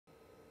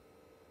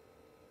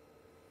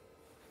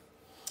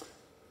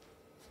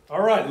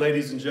All right,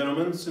 ladies and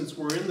gentlemen, since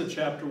we're in the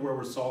chapter where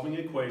we're solving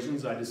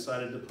equations, I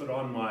decided to put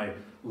on my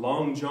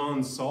Long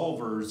John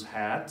Solver's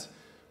hat,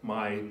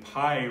 my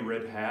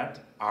pirate hat,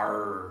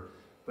 arr.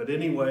 But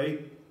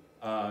anyway,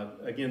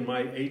 again,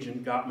 my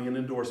agent got me an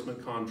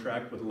endorsement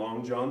contract with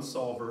Long John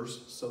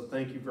Solvers, so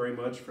thank you very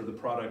much for the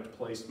product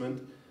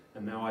placement.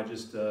 And now I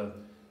just,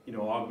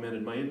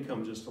 augmented my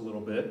income just a little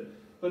bit.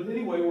 But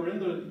anyway, we're in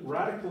the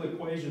radical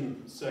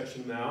equation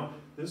section now.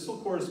 This will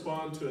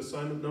correspond to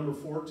assignment number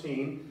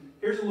 14.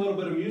 Here's a little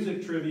bit of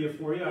music trivia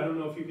for you. I don't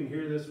know if you can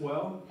hear this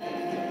well.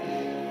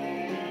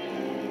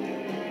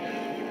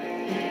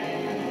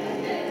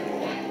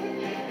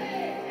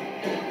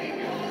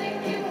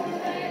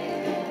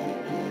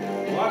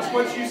 Watch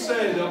what you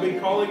say. They'll be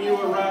calling you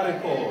a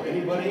radical.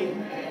 Anybody?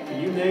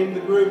 Can you name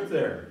the group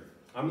there?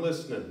 I'm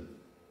listening.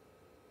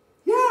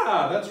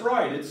 Yeah, that's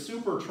right. It's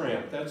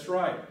Supertramp. That's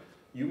right.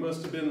 You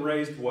must have been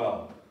raised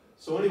well.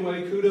 So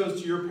anyway,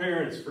 kudos to your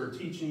parents for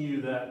teaching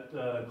you that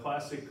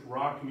classic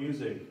rock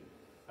music,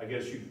 I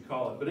guess you could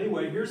call it. But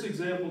anyway, here's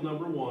example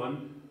number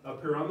 1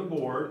 up here on the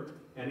board.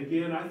 And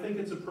again, I think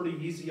it's a pretty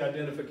easy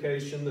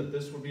identification that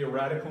this would be a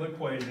radical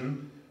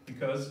equation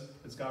because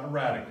it's got a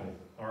radical,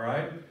 all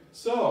right?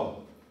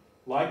 So,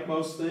 like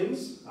most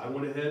things, I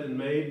went ahead and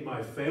made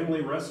my family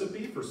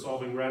recipe for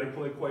solving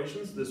radical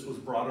equations. This was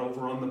brought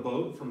over on the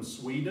boat from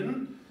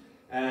Sweden,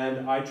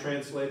 and I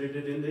translated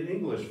it into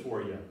English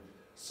for you.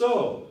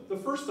 So, the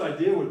first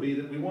idea would be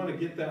that we want to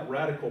get that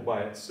radical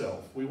by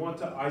itself. We want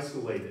to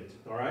isolate it,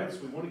 all right?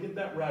 So we want to get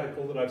that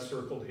radical that I've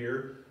circled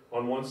here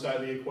on one side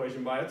of the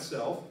equation by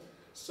itself.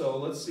 So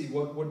let's see,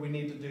 what would we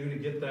need to do to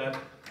get that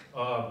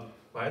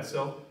by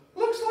itself?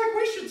 Looks like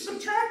we should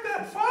subtract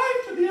that 5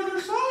 to the other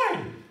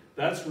side.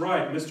 That's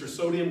right, Mr.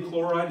 Sodium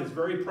Chloride is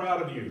very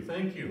proud of you.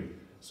 Thank you.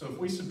 So if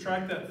we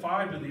subtract that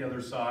 5 to the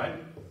other side,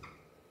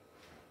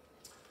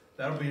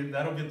 that'll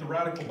get the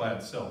radical by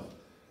itself.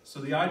 So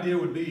the idea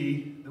would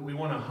be that we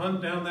want to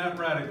hunt down that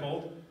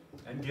radical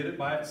and get it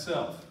by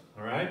itself,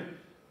 all right?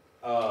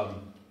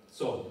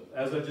 So,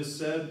 as I just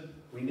said,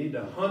 we need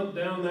to hunt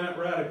down that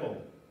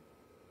radical.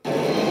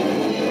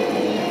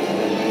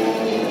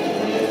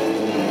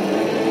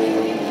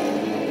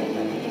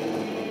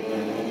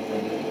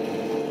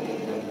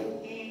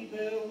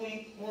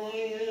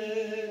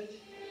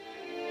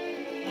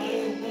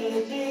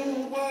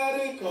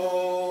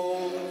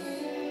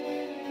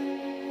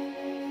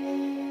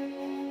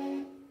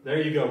 There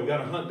you go. We've got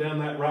to hunt down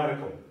that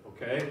radical,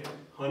 okay?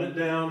 Hunt it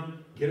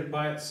down, get it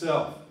by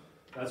itself.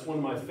 That's one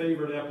of my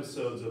favorite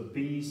episodes of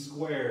B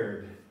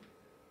Squared.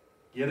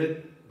 Get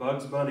it?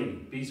 Bugs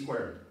Bunny, B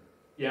Squared.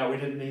 Yeah, we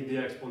didn't need the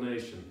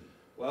explanation.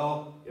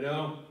 Well,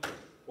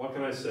 what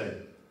can I say?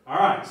 All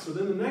right, so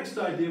then the next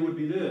idea would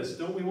be this.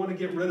 Don't we want to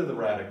get rid of the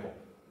radical?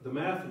 The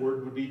math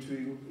word would be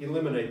to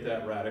eliminate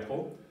that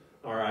radical,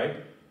 all right?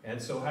 And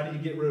so how do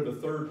you get rid of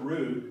a third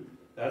root?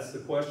 That's the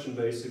question,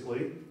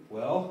 basically.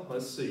 Well,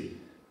 let's see.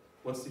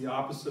 What's the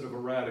opposite of a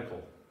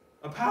radical?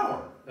 A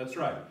power, that's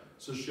right.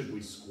 So should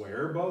we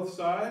square both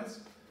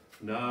sides?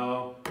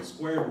 No,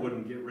 squared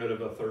wouldn't get rid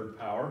of a third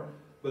power.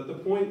 But the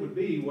point would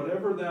be,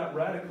 whatever that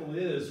radical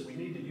is, we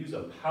need to use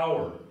a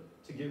power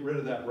to get rid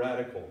of that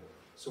radical.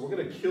 So we're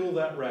going to kill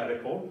that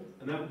radical,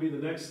 and that would be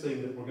the next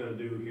thing that we're going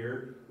to do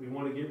here. We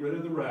want to get rid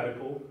of the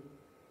radical.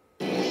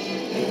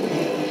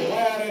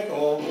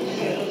 Radical,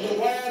 kill the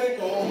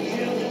radical,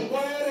 kill the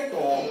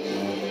radical.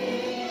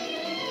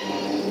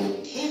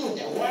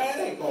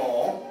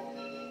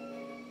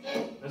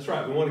 That's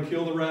right, we want to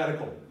kill the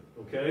radical,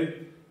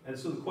 okay? And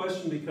so the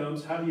question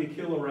becomes, how do you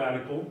kill a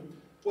radical?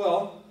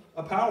 Well,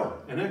 a power,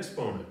 an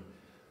exponent.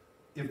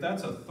 If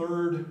that's a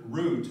third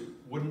root,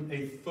 wouldn't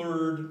a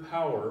third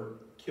power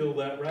kill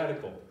that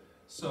radical?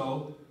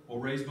 So we'll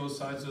raise both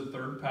sides to the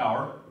third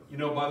power.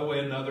 By the way,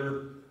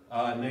 another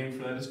name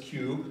for that is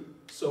cube.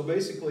 So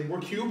basically, we're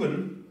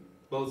cubing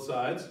both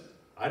sides.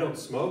 I don't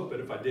smoke, but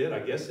if I did, I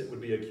guess it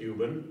would be a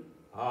cuban.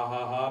 Ha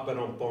ha ha,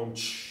 ba-dum-bum,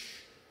 shh.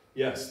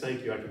 Yes,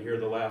 thank you, I can hear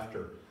the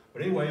laughter.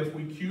 But anyway, if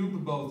we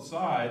cube both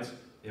sides,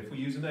 if we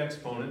use an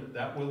exponent,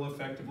 that will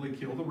effectively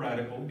kill the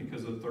radical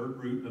because the third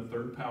root and the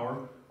third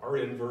power are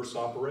inverse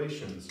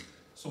operations.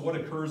 So what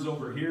occurs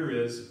over here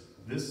is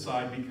this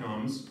side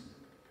becomes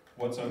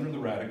what's under the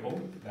radical.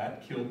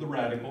 That killed the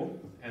radical.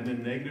 And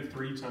then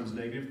 -3 times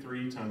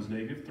 -3 times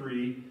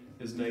 -3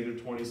 is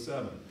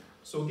 -27.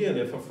 So again,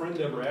 if a friend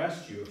ever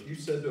asked you, if you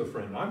said to a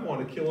friend, I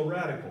want to kill a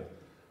radical,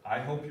 I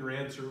hope your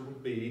answer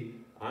would be,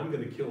 I'm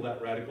going to kill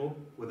that radical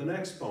with an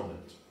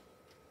exponent.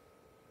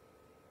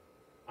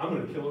 I'm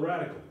going to kill a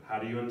radical. How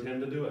do you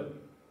intend to do it?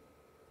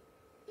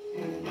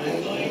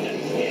 I'm going to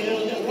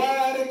kill the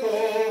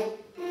radical.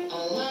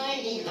 A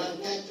mighty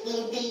hunt that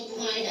will be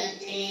quite a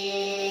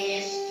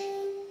task.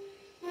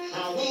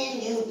 How will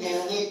you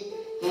do it?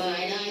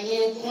 Might I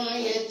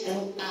inquire to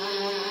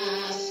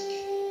ask?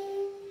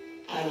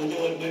 I will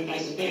do it with my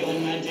spirit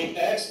and magic.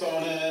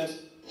 Exponent.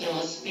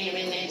 Your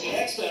spirit magic.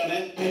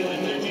 Exponent.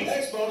 Spirit magic.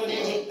 Exponent.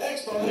 Magic.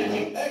 Exponent.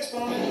 Magic.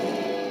 Exponent.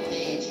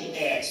 Magic.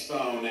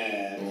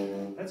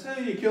 exponent. That's how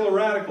you kill a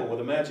radical, with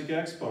a magic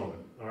exponent.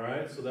 All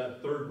right, so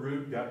that third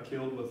root got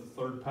killed with the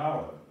third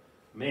power.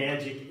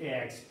 Magic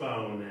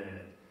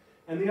exponent.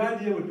 And the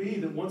idea would be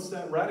that once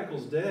that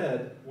radical's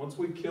dead, once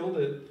we've killed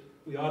it,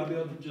 we ought to be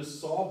able to just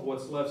solve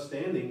what's left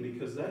standing,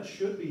 because that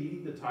should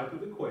be the type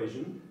of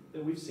equation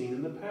that we've seen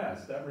in the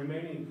past. That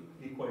remaining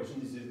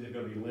equation is either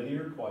going to be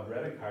linear,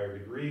 quadratic, higher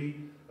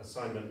degree,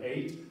 assignment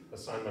 8,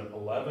 assignment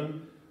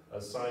 11,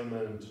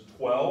 assignment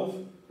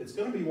 12. It's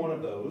going to be one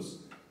of those.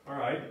 All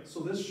right, so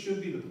this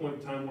should be the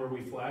point in time where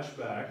we flash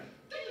back.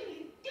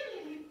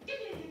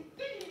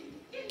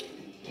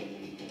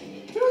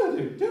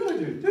 Doodly-doo,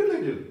 doodly-doo,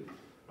 doodly-doo.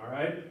 All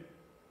right,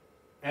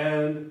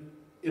 and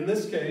in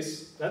this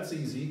case, that's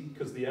easy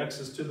because the x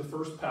is to the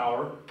first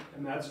power,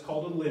 and that's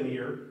called a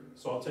linear.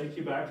 So I'll take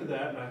you back to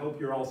that, and I hope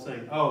you're all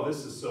saying, oh,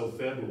 this is so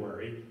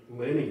February.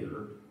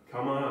 Linear,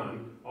 come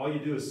on. All you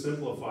do is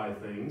simplify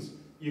things.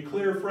 You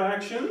clear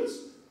fractions,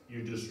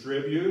 you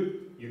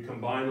distribute, you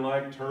combine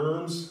like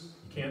terms.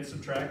 You can't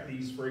subtract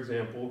these, for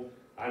example.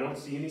 I don't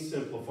see any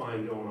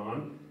simplifying going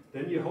on.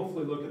 Then you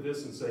hopefully look at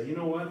this and say, you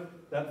know what?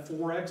 That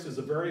 4x is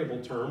a variable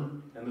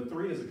term, and the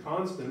 3 is a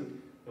constant,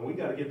 and we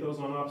got to get those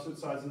on opposite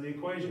sides of the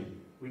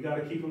equation. We got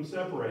to keep them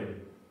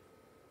separated.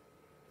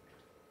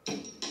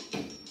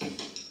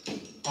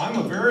 I'm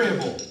a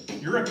variable.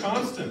 You're a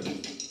constant.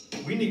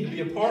 We need to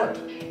be apart.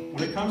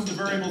 When it comes to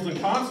variables and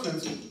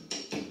constants,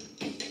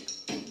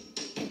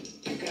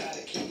 You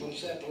gotta keep them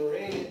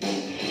separated.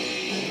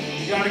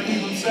 you got to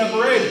keep them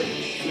separated.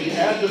 So you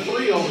add the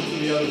 3 over to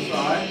the other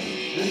side.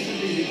 This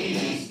should be the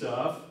easy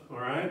stuff, all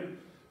right?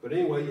 But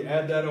anyway, you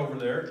add that over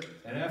there,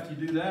 and after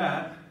you do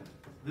that,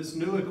 this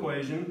new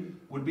equation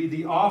would be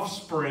the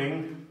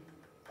offspring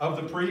of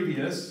the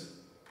previous.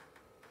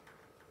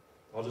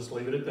 I'll just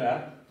leave it at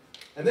that.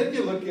 And then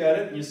you look at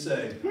it and you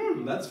say,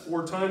 that's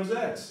 4 times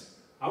x.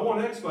 I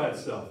want x by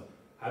itself.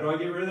 How do I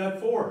get rid of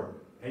that 4?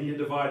 And you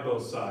divide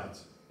both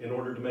sides in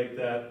order to make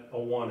that a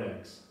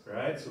 1x,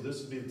 right? So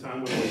this would be the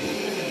time when we...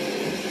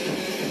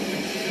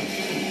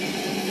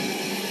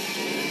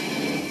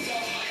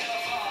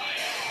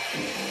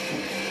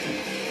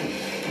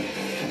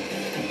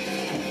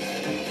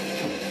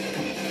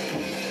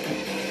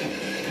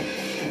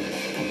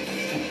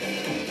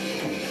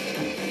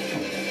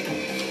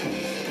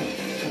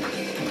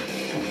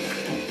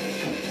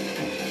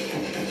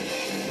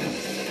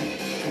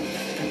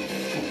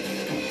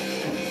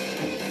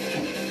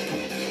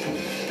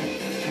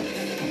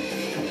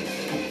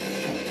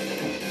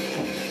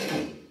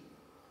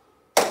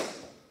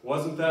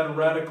 Wasn't that a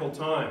radical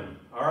time?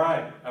 All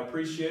right, I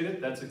appreciate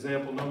it. That's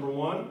example number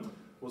 1.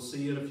 We'll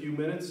see you in a few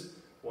minutes.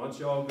 Why don't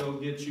y'all go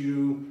get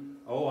you,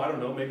 I don't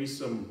know, maybe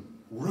some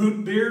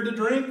root beer to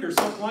drink or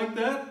something like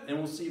that. And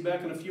we'll see you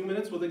back in a few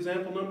minutes with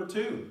example number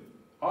 2.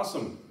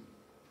 Awesome.